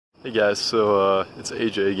Hey guys, so it's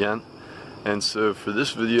AJ again, and so for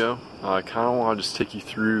this video I kind of want to just take you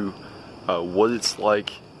through what it's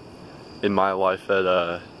like in my life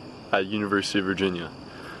at University of Virginia.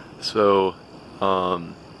 So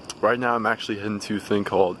right now I'm actually heading to a thing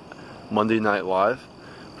called Monday Night Live,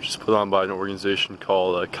 which is put on by an organization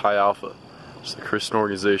called Chi Alpha. It's a Christian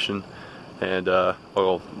organization, and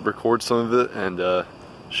I'll record some of it and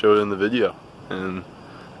show it in the video, and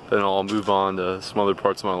then I'll move on to some other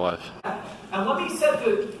parts of my life. And let me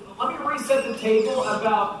reset the table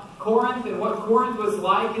about Corinth and what Corinth was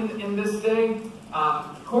like in this day.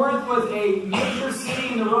 Corinth was a major city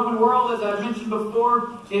in the Roman world, as I mentioned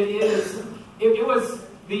before. It was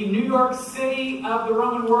the New York City of the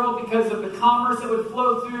Roman world because of the commerce that would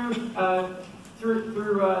flow through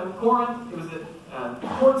Corinth. It was a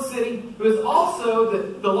port city. It was also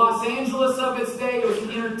the Los Angeles of its day. It was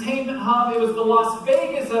an entertainment hub. It was the Las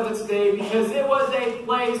Vegas of its day because it was a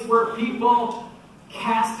place where people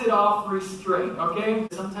casted off restraint, okay?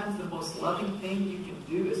 Sometimes the most loving thing you can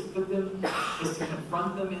do is to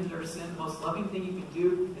confront them in their sin. The most loving thing you can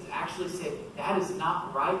do is actually say, that is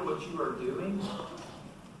not right what you are doing.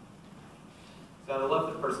 So I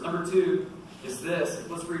love the person. Number two is this.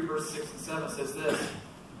 Let's read verse 6 and 7. It says this.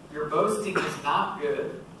 Your boasting is not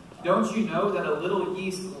good. Don't you know that a little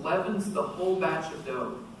yeast leavens the whole batch of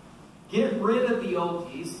dough? Get rid of the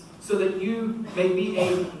old yeast so that you may be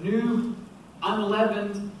a new,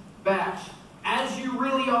 unleavened batch, as you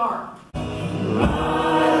really are.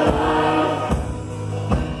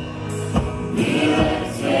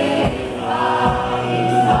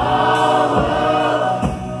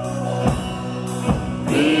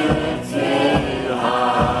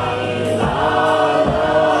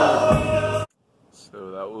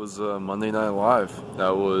 Monday Night Live.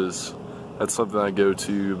 That's something I go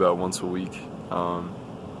to about once a week.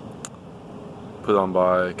 Put on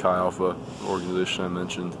by Chi Alpha, the organization I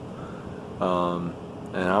mentioned. And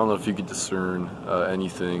I don't know if you could discern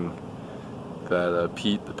anything that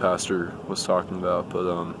Pete, the pastor, was talking about, but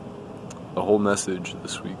the whole message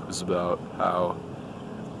this week was about how,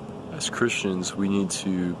 as Christians, we need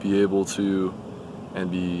to be able to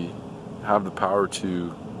have the power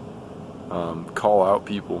to call out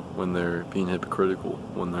people when they're being hypocritical,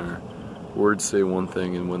 when their words say one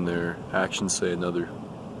thing and when their actions say another.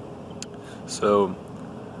 So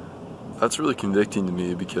that's really convicting to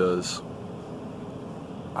me because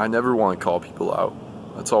I never want to call people out.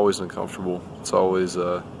 That's always uncomfortable. It's always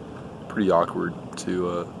pretty awkward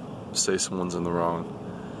to say someone's in the wrong.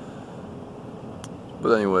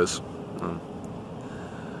 But anyways,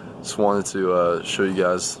 just wanted to show you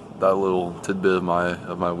guys that little tidbit of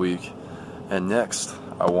my week. And next,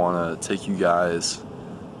 I want to take you guys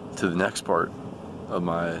to the next part of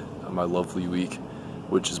my lovely week,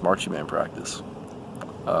 which is marching band practice.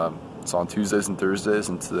 It's on Tuesdays and Thursdays,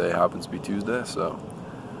 and today happens to be Tuesday, so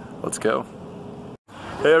let's go.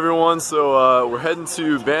 Hey everyone, so we're heading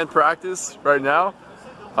to band practice right now.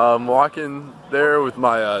 I'm walking there with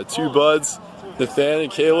my two buds, Nathan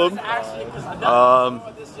and Caleb.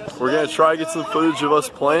 We're going to try to get some footage of us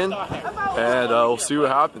playing, and we'll see what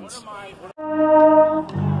happens.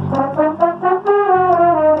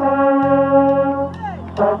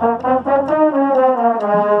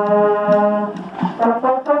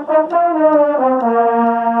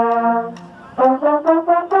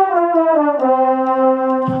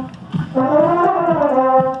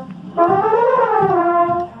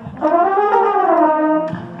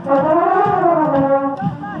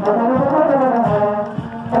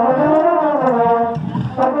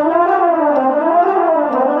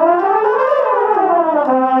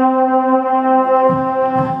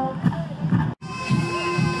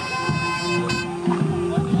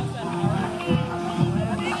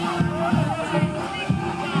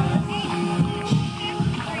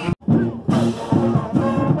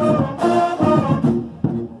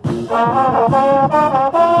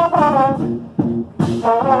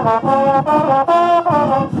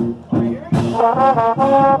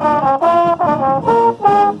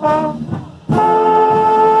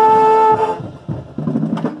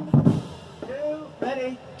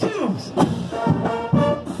 Ready? Tubes!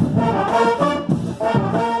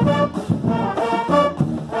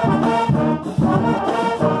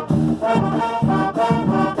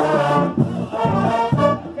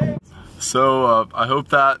 So I hope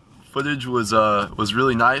that footage was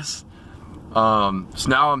really nice. So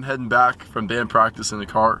now I'm heading back from band practice in the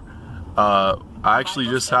car. I actually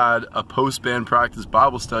just had a post-band practice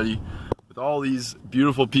Bible study with all these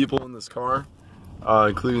beautiful people in this car,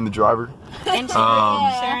 including the driver. And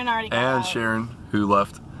Sharon already got out. And Sharon, who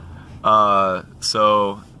left.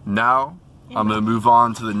 So now I'm gonna move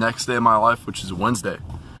on to the next day of my life, which is Wednesday.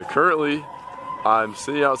 Currently, I'm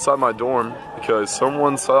sitting outside my dorm because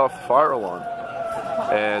someone set off the fire alarm.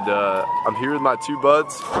 And I'm here with my two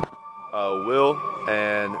buds, Will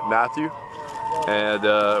and Matthew. And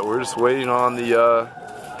we're just waiting on the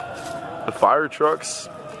fire trucks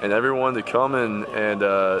and everyone to come and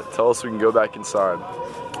tell us we can go back inside.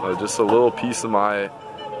 Just a little piece of my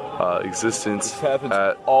existence. This happens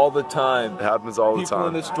all the time. It happens all the time. People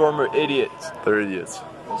in this dorm are idiots. They're idiots.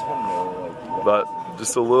 But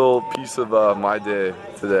just a little piece of my day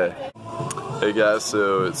today. Hey guys,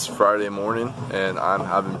 so it's Friday morning and I'm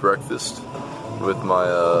having breakfast with my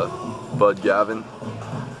bud Gavin.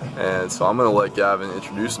 And so I'm gonna let Gavin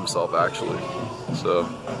introduce himself actually. So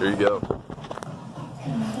here you go.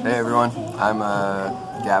 Hey everyone, I'm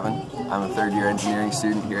Gavin. I'm a third year engineering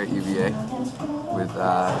student here at UVA with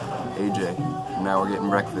AJ. And now we're getting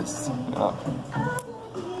breakfast.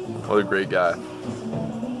 What a great guy.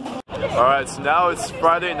 Alright, so now it's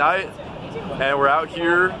Friday night and we're out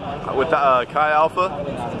here with Chi Alpha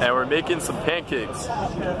and we're making some pancakes.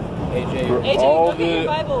 AJ,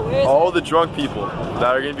 All the drunk people that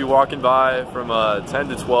are going to be walking by from 10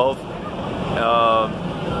 to 12.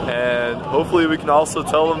 And hopefully we can also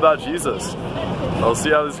tell them about Jesus. We'll see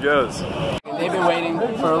how this goes. they've been waiting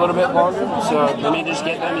for a little bit longer, so let me just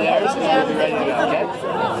get them theirs and we'll be ready to go, okay?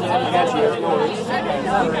 I got you.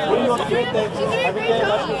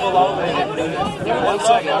 1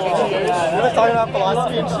 second, I'll get you yours. We're just talking about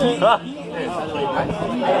philosophy and shit.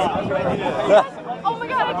 Oh my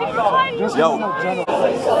god, I didn't try you. Yo,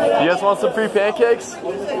 you guys want some free pancakes?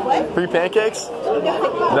 Free pancakes?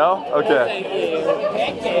 No?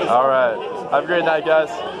 Okay. Alright. Have a great night, guys.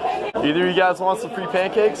 Either of you guys want some free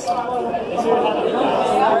pancakes? No?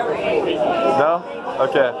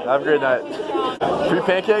 Okay. Have a great night. Free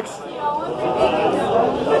pancakes?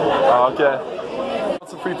 Oh, okay. Want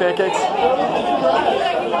some free pancakes?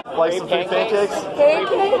 Like some free pancakes?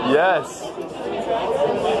 Yes.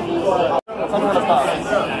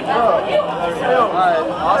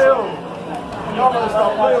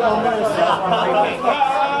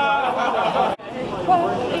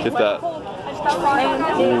 Get that.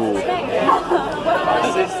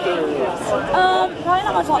 Probably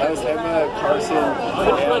not much longer. I was talking about Carson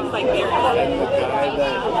and the guy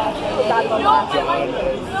that John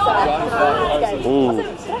Ooh.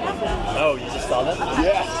 Oh, you just saw that?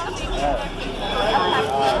 Yeah.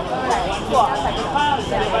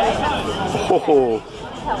 Oh.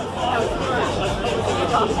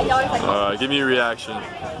 Give me a reaction.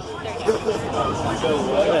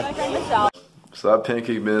 So that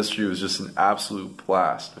pancake ministry was just an absolute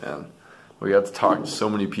blast, man. We got to talk to so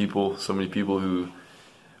many people who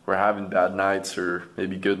were having bad nights or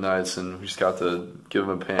maybe good nights, and we just got to give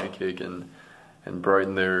them a pancake and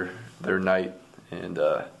brighten their night. And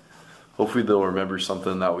hopefully they'll remember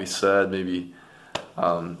something that we said, maybe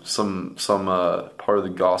some part of the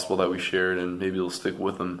gospel that we shared, and maybe they'll stick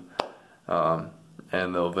with them, and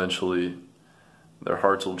they'll eventually, their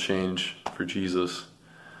hearts will change for Jesus.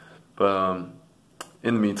 But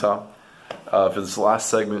in the meantime, for this last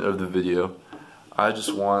segment of the video, I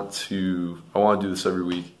want to do this every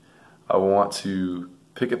week. I want to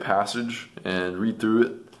pick a passage and read through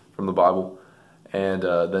it from the Bible, and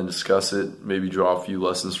then discuss it, maybe draw a few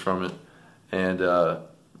lessons from it. And I'm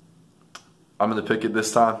going to pick it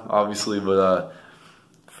this time, obviously, but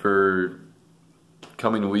for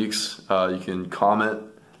coming weeks, you can comment,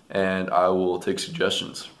 and I will take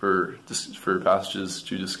suggestions for passages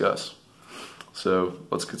to discuss. So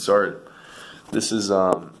let's get started. This is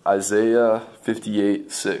Isaiah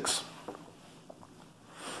 58:6.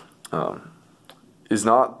 Is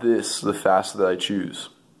not this the fast that I choose?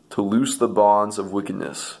 To loose the bonds of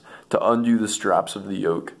wickedness, to undo the straps of the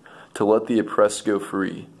yoke, to let the oppressed go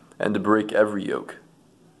free, and to break every yoke?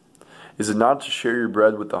 Is it not to share your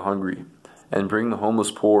bread with the hungry, and bring the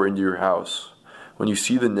homeless poor into your house, when you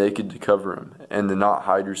see the naked to cover him, and to not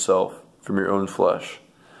hide yourself from your own flesh?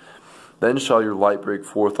 Then shall your light break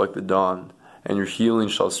forth like the dawn, and your healing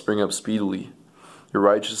shall spring up speedily. Your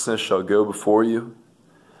righteousness shall go before you,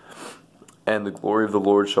 and the glory of the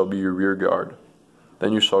Lord shall be your rear guard.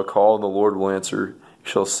 Then you shall call, and the Lord will answer.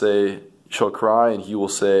 You shall cry, and he will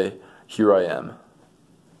say, Here I am.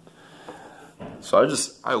 So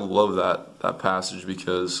I love that passage,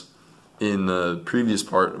 because in the previous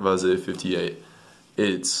part of Isaiah 58,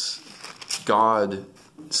 it's God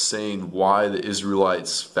saying why the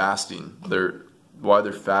Israelites fasting, why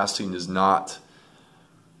their fasting is not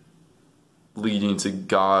leading to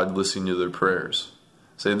God listening to their prayers.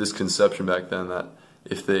 So they had this conception back then that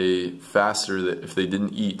if they fasted, or that if they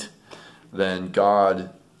didn't eat, then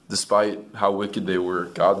God despite how wicked they were,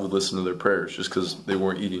 God would listen to their prayers just because they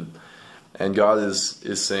weren't eating. And God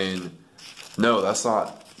is saying, no, that's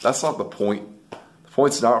not the point. The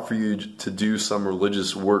point's not for you to do some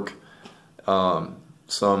religious work,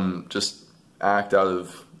 some just act out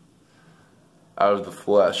of the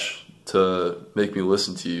flesh to make me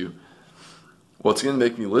listen to you. What's going to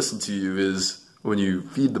make me listen to you is when you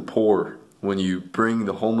feed the poor, when you bring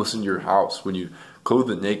the homeless into your house, when you clothe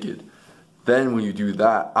the naked. Then when you do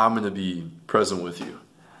that, I'm going to be present with you.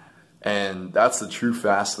 And that's the true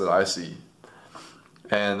fast that I see.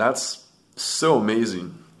 And that's so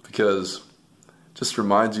amazing because it just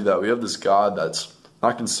reminds you that we have this God that's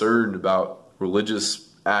not concerned about religious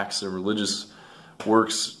acts and religious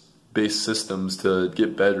works-based systems to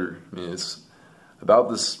get better. I mean, it's about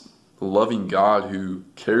this loving God who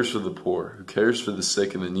cares for the poor, who cares for the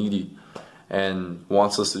sick and the needy, and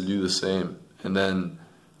wants us to do the same. And then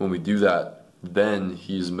when we do that, then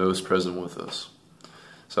He's most present with us.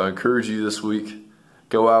 So I encourage you this week,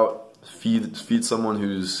 go out, feed someone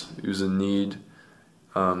who's in need,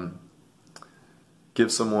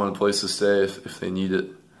 give someone a place to stay if they need it.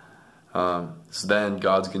 So then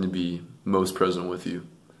God's going to be most present with you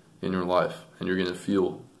in your life, and you're going to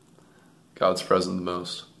feel God's presence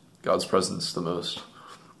the most.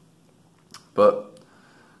 But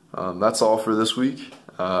that's all for this week,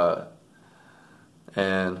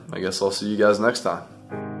 and I guess I'll see you guys next time.